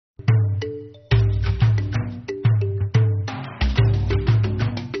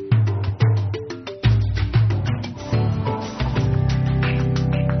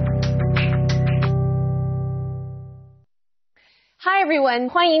Hi everyone,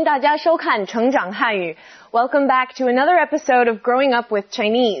 欢迎大家收看成长汉语. Welcome back to another episode of Growing Up with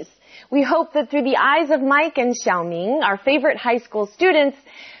Chinese. We hope that through the eyes of Mike and Xiaoming, our favorite high school students,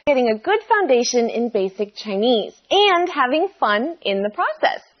 getting a good foundation in basic Chinese and having fun in the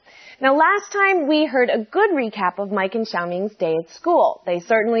process. Now last time we heard a good recap of Mike and Xiaoming's day at school. They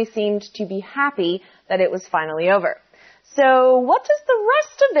certainly seemed to be happy that it was finally over. So what does the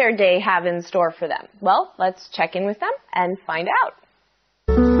rest of their day have in store for them? Well, let's check in with them and find out. "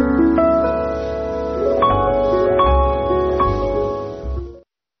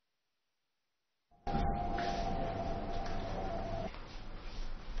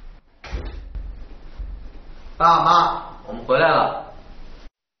爸妈，我们回来了。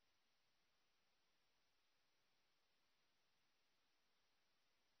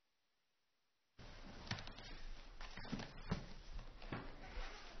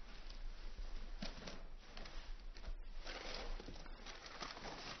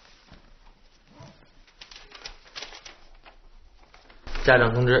家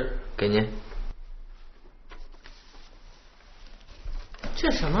长通知给您。这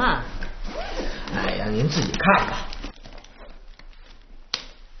什么啊？哎呀，您自己看吧。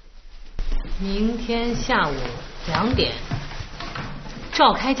明天下午2点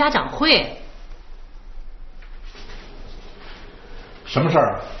召开家长会。什么事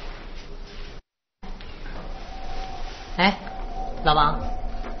儿？哎，老王，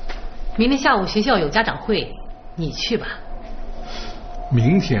明天下午学校有家长会，你去吧。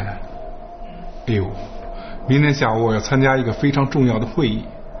明天？哎呦，明天下午我要参加一个非常重要的会议。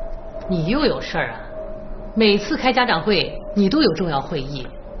你又有事儿啊？每次开家长会你都有重要会议。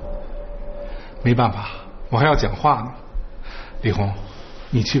没办法，我还要讲话呢。李红，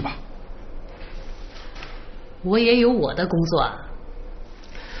你去吧。我也有我的工作啊。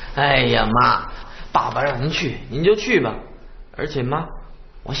哎呀妈，爸爸让您去您就去吧，而且妈，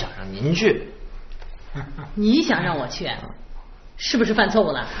我想让您去。你想让我去？是不是犯错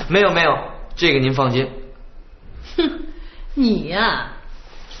误了？没有，这个您放心。哼，你呀。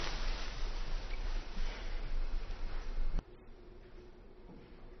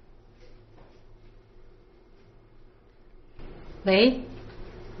喂，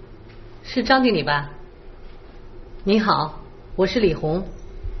是张经理吧？你好，我是李红。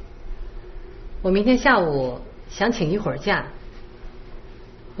我明天下午想请一会儿假，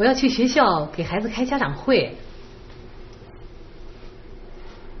我要去学校给孩子开家长会。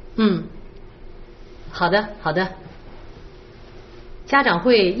好的。家长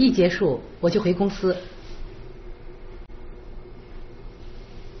会一结束，我就回公司。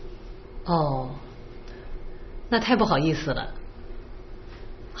哦，那太不好意思了。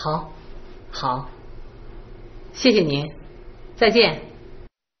好，谢谢您，再见。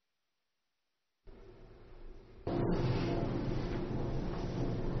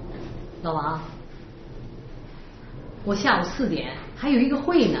老王，我下午4点还有一个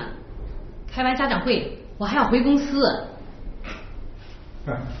会呢，开完家长会我还要回公司。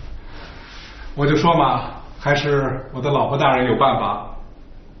我就说嘛，还是我的老婆大人有办法。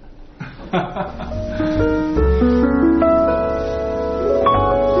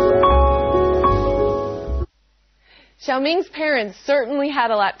Xiaoming's parents certainly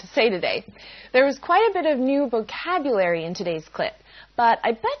had a lot to say today. There was quite a bit of new vocabulary in today's clip, but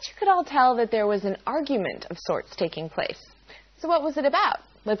I bet you could all tell that there was an argument of sorts taking place. So what was it about?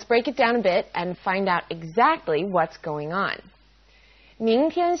 Let's break it down a bit and find out exactly what's going on.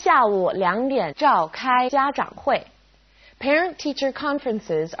 明天下午2点召开家长会. Parent-teacher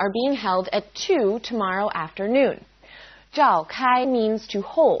conferences are being held at 2 tomorrow afternoon. 召开 means to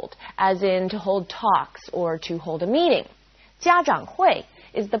hold, as in to hold talks or to hold a meeting. 家长会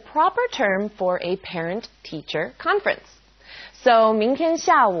is the proper term for a parent-teacher conference. So 明天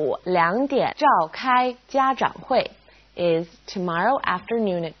下午2点召开家长会 is tomorrow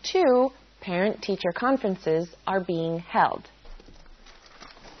afternoon at 2, parent-teacher conferences are being held.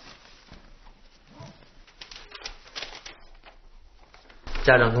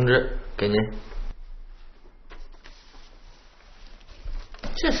 家长通知给您。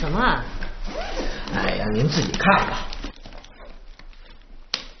这什么啊？哎呀，您自己看吧。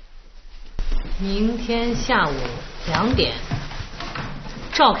明天下午2点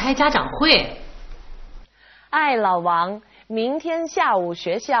召开家长会。哎，老王，明天下午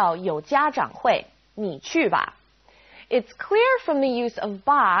学校有家长会，你去吧。It's clear from the use of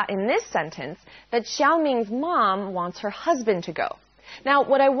ba in this sentence that Xiaoming's mom wants her husband to go. Now,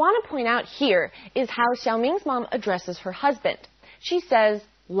 what I want to point out here is how Xiaoming's mom addresses her husband. She says,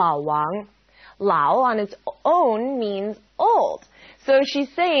 老王. Lao on its own means old. So she's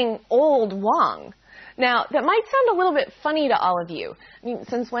saying old Wang. Now, that might sound a little bit funny to all of you. I mean,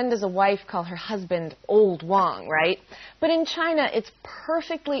 since when does a wife call her husband Old Wang, right? But in China, it's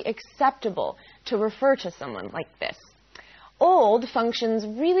perfectly acceptable to refer to someone like this. Old functions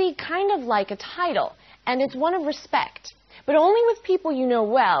really kind of like a title, and it's one of respect, but only with people you know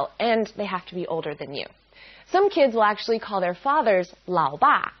well, and they have to be older than you. Some kids will actually call their fathers 老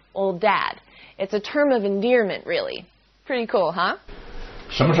爸, old dad. It's a term of endearment, really. Pretty cool, huh?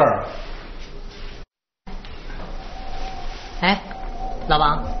 什么事儿？哎，老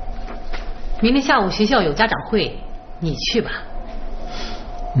王，明天下午学校有家长会，你去吧。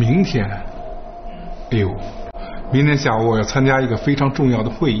明天？哎呦，明天下午我要参加一个非常重要的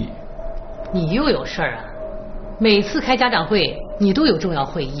会议。你又有事儿啊？每次开家长会，你都有重要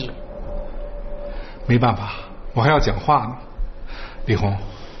会议。没办法，我还要讲话呢。李红，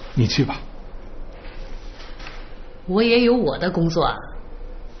你去吧。我也有我的工作啊。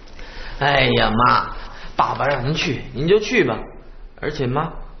哎呀，妈，爸爸让您去，您就去吧。而且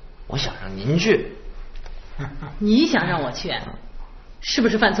妈，我想让您去。你想让我去，是不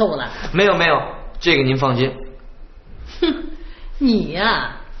是犯错误了？没有没有，这个您放心。哼，你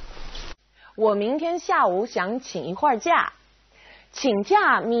呀。我明天下午想请一会儿假。请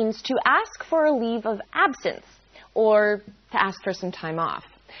假 means to ask for a leave of absence, or to ask for some time off.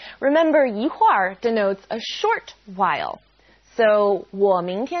 Remember, 一会儿 denotes a short while. So, 我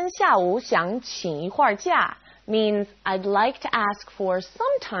明天下午想请一会儿假 means I'd like to ask for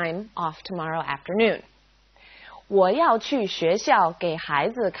some time off tomorrow afternoon. 我要去学校给孩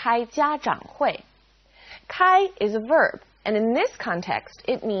子开家长会。开 is a verb, and in this context,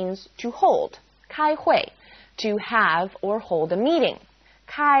 it means to hold, 开会, to have or hold a meeting.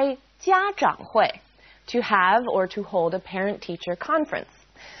 开家长会, to have or to hold a parent-teacher conference.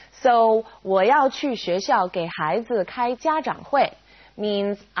 So, 我要去学校给孩子开家长会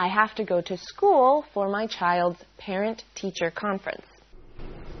means I have to go to school for my child's parent-teacher conference.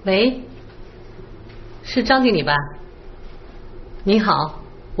 喂，是张经理吧？你好，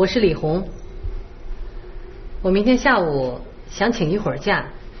我是李红。我明天下午想请一会儿假，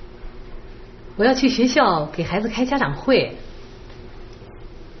我要去学校给孩子开家长会。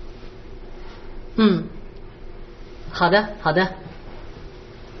好的，好的。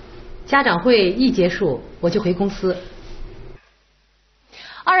家长会一结束，我就回公司。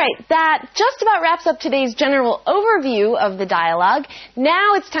All right, that just about wraps up today's general overview of the dialogue.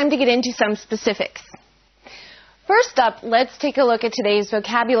 Now it's time to get into some specifics. First up, let's take a look at today's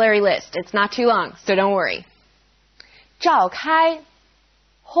vocabulary list. It's not too long, so don't worry. 召开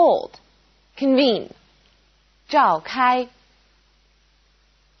hold, convene. 召开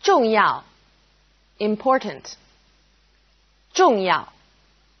重要 important. 重要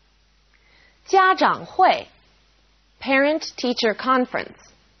家长会 parent-teacher conference.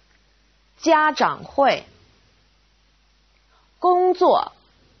 家长会工作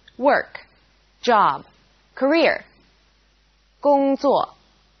work, job, career. 工作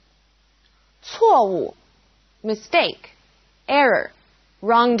错误 mistake, error,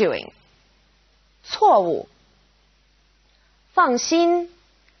 wrongdoing. 错误放心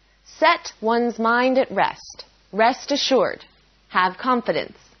set one's mind at rest, rest assured, have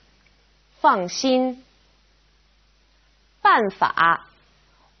confidence. 放心办法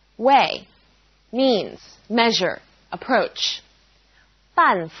way, means, measure, approach.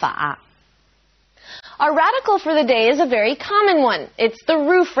 办法 Our radical for the day is a very common one. It's the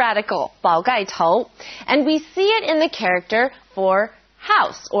roof radical, 宝盖头, and we see it in the character for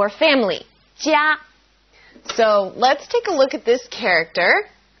house or family, 家. So let's take a look at this character.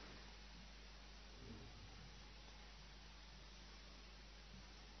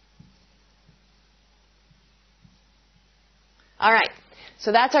 All right,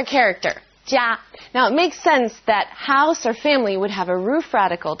 so that's our character, 家. Now it makes sense that house or family would have a roof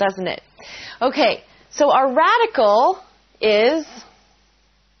radical, doesn't it? Okay, so our radical is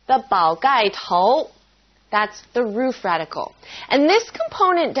the 宝盖头. That's the roof radical. And this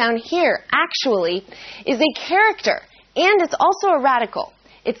component down here actually is a character, and it's also a radical.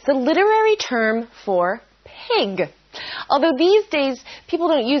 It's the literary term for pig. Although these days people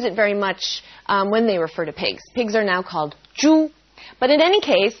don't use it very much when they refer to pigs. Pigs are now called 猪. But in any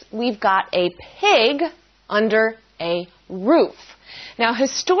case, we've got a pig under a roof. Now,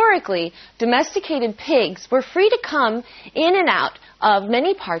 historically, domesticated pigs were free to come in and out of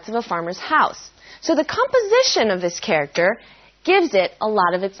many parts of a farmer's house. So the composition of this character gives it a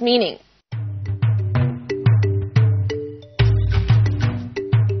lot of its meaning.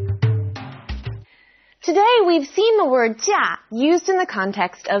 Today, we've seen the word 假 used in the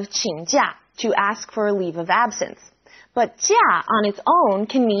context of 请假, to ask for a leave of absence. But 假 on its own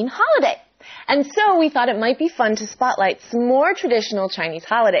can mean holiday. And so we thought it might be fun to spotlight some more traditional Chinese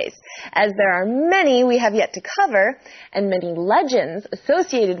holidays, as there are many we have yet to cover and many legends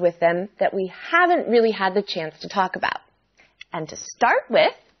associated with them that we haven't really had the chance to talk about. And to start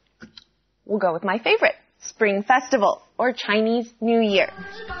with, we'll go with my favorite, Spring Festival, or Chinese New Year.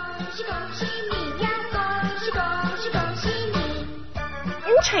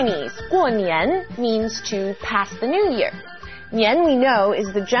 In Chinese, 过年 means to pass the new year. 年 we know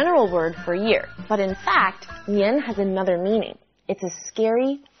is the general word for year, but in fact, 年 has another meaning. It's a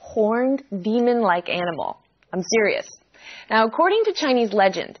scary, horned, demon-like animal. I'm serious. Now, according to Chinese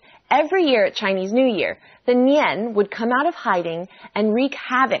legend, every year at Chinese New Year, the nian would come out of hiding and wreak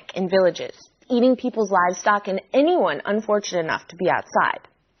havoc in villages, eating people's livestock and anyone unfortunate enough to be outside.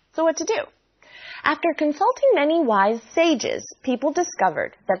 So what to do? After consulting many wise sages, people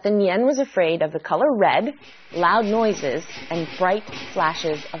discovered that the nian was afraid of the color red, loud noises, and bright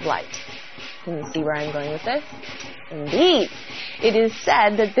flashes of light. Can you see where I'm going with this? Indeed. It is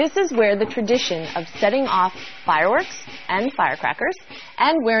said that this is where the tradition of setting off fireworks and firecrackers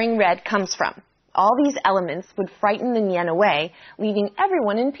and wearing red comes from. All these elements would frighten the nian away, leaving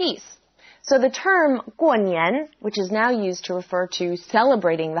everyone in peace. So the term 过年, which is now used to refer to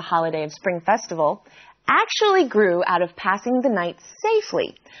celebrating the holiday of Spring Festival, actually grew out of passing the night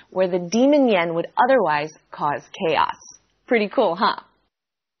safely, where the demon nian would otherwise cause chaos. Pretty cool, huh?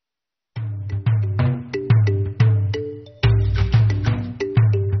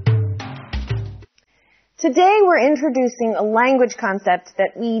 Today we're introducing a language concept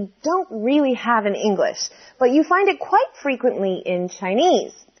that we don't really have in English, but you find it quite frequently in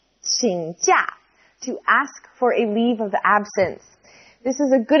Chinese. 请假, to ask for a leave of absence. This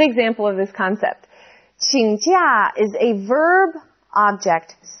is a good example of this concept. 请假 is a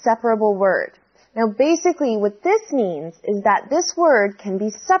verb-object separable word. Now basically what this means is that this word can be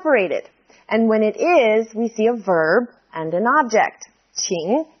separated. And when it is, we see a verb and an object.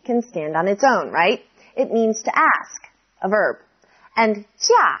 请 can stand on its own, right? It means to ask, a verb. And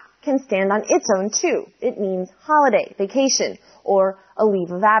假 can stand on its own too. It means holiday, vacation, or a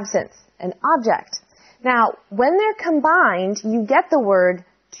leave of absence, an object. Now, when they're combined, you get the word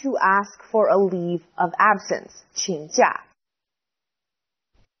to ask for a leave of absence, 请假.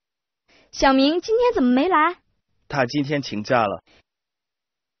 小明今天怎么没来？他今天请假了。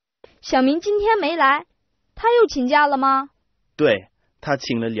小明今天没来，他又请假了吗？对，他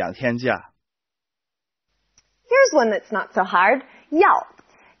请了2天假。Here's one that's not so hard. 要.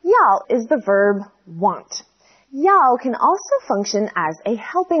 要 is the verb want. 要 can also function as a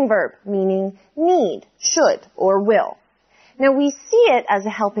helping verb, meaning need, should, or will. Now we see it as a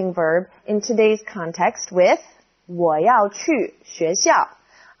helping verb in today's context with 我要去学校.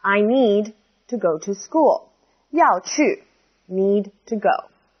 I need to go to school. 要去, need to go.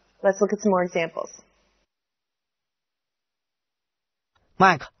 Let's look at some more examples.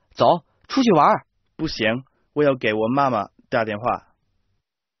 Mike, 走，出去玩。不行，我要给我妈妈打电话。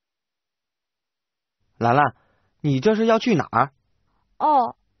兰兰，你这是要去哪儿？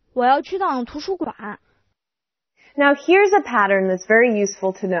哦，我要去趟图书馆。Now here's a pattern that's very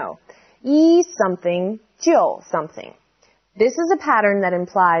useful to know. 依 something, 就 something. This is a pattern that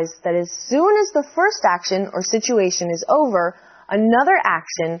implies that as soon as the first action or situation is over, another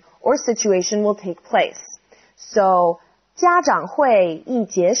action or situation will take place. So, 家长会一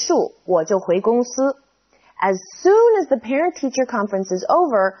结束，我就回公司。As soon as the parent-teacher conference is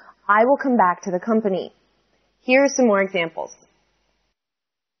over, I will come back to the company. Here are some more examples.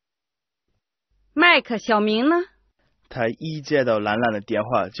 Mike, 小明呢？他一接到兰兰的电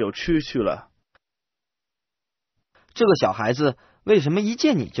话就出去了。这个小孩子为什么一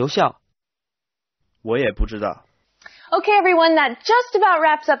见你就笑？我也不知道。Okay, everyone, that just about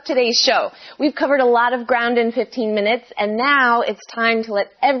wraps up today's show. We've covered a lot of ground in 15 minutes, and now it's time to let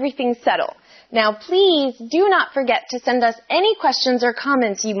everything settle. Now, please do not forget to send us any questions or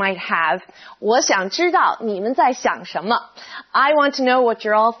comments you might have. 我想知道你们在想什么. I want to know what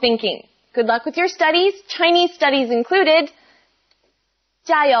you're all thinking. Good luck with your studies, Chinese studies included.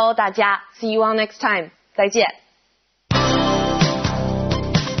 加油大家. See you all next time. 再见.